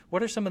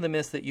What are some of the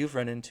myths that you've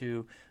run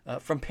into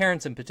from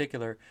parents in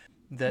particular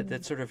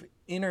that sort of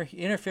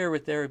interfere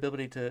with their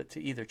ability to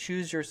either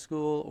choose your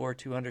school or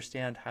to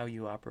understand how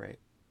you operate?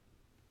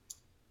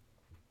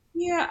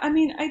 Yeah, I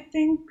mean, I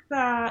think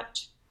that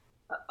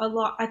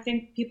I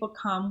think people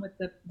come with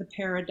the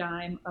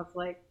paradigm of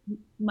like,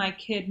 my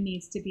kid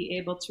needs to be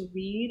able to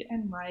read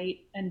and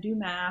write and do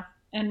math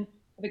and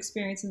have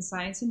experience in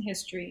science and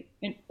history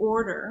in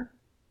order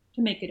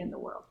to make it in the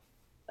world.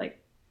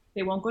 Like,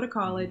 they won't go to Mm-hmm.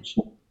 college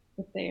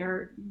if they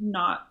are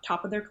not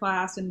top of their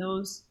class in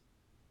those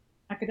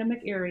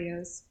academic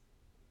areas,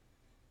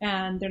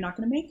 and they're not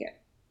going to make it.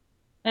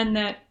 And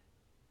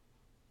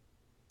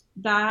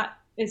that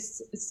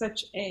is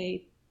such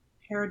a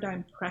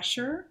paradigm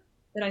pressure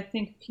that I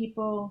think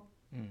people,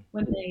 Mm.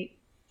 when they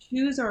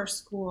choose our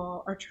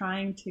school, are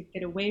trying to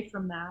get away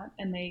from that,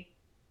 and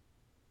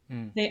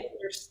Mm. they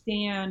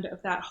understand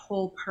of that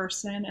whole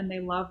person, and they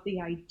love the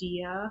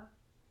idea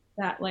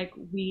that like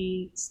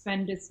we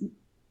spend as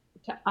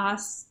to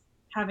us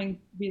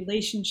having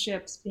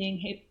relationships,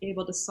 being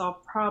able to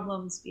solve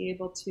problems, be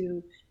able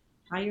to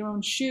tie your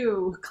own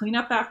shoe, clean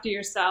up after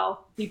yourself,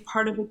 be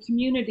part of a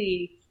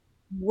community,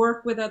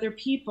 work with other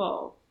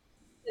people.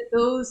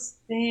 Those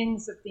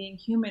things of being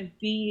human,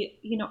 be,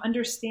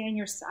 understand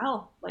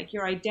yourself, like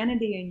your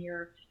identity and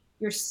your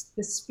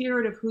the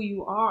spirit of who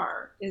you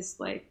are is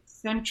like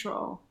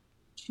central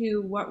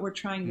to what we're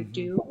trying to Mm-hmm.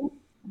 do.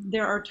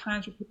 There are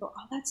times where people,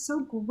 oh, that's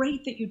so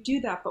great that you do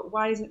that, but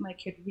why isn't my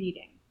kid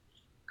reading?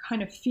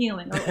 Kind of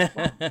feeling, or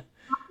why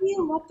do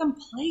you let them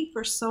play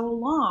for so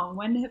long?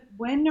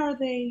 When are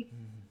they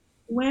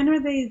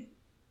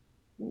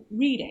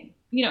reading?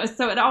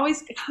 So it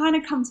always kind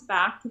of comes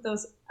back to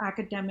those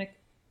academic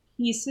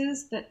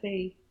pieces that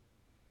they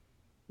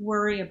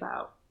worry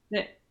about.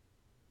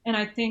 And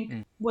I think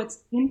Mm.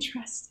 what's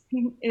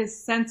interesting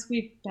is, since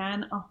we've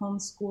been a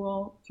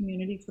homeschool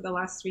community for the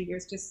last 3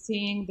 years, just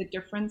seeing the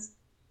difference.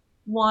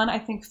 One, I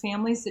think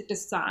families that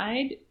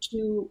decide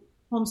to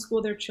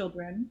homeschool their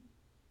children,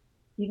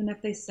 even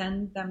if they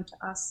send them to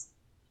us,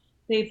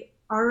 they've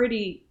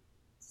already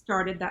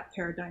started that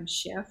paradigm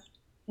shift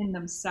in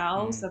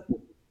themselves Mm. of,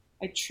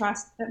 I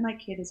trust that my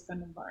kid is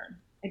going to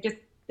learn.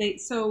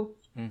 So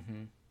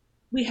Mm-hmm.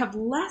 we have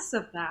less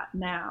of that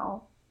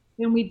now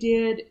than we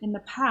did in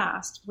the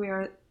past,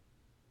 where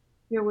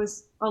there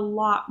was a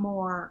lot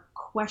more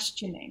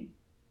questioning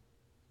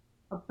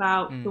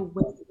about the Mm.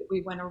 way that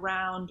we went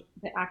around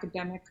the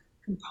academic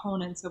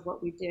components of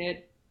what we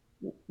did,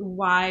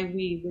 why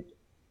we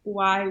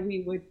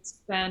would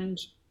spend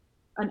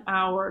an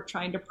hour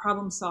trying to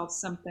problem solve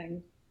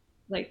something.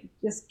 Like,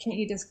 just can't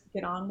you just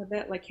get on with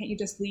it? Like, can't you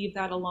just leave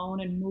that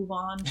alone and move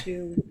on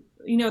to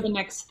the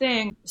next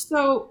thing?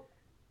 So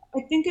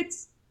I think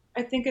it's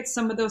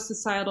some of those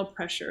societal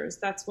pressures.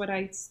 That's what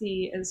I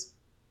see as,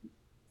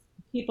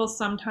 people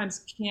sometimes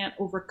can't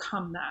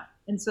overcome that,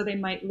 and so they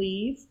might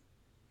leave.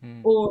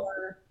 Mm.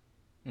 Or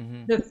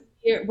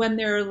Mm-hmm. when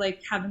they're like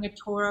having a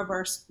tour of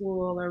our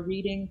school or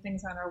reading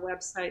things on our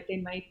website, they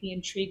might be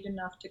intrigued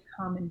enough to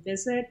come and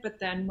visit, but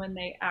then when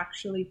they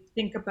actually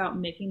think about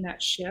making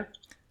that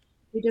shift,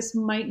 they just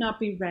might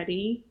not be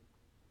ready,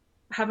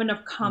 have enough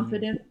Mm-hmm.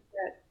 confidence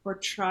or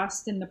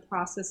trust in the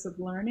process of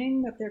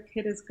learning, that their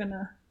kid is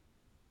gonna,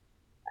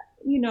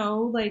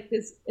 like,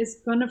 is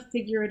gonna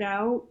figure it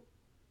out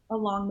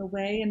along the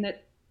way, and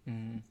that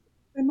Mm-hmm.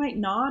 they might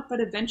not, but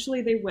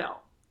eventually they will.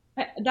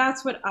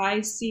 That's what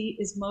I see.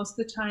 Is most of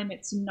the time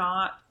it's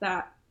not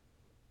that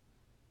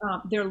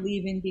they're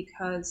leaving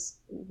because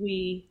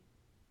we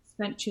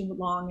spent too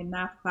long in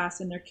math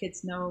class and their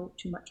kids know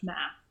too much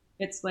math.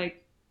 It's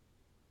like,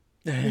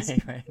 this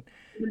Right.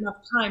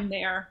 enough time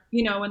there,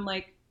 and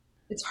like,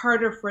 it's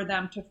harder for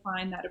them to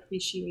find that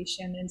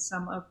appreciation in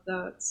some of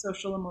the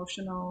social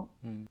emotional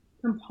Mm.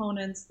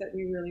 components that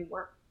we really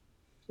work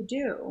to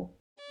do.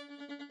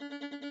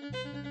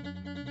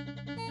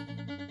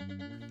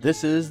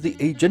 This is the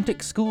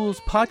Agentic Schools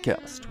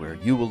podcast, where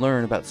you will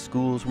learn about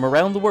schools from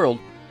around the world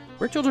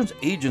where children's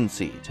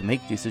agency to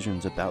make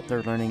decisions about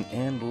their learning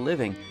and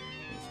living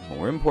is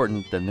more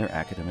important than their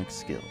academic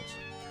skills.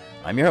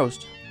 I'm your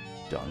host,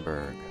 Don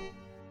Berg.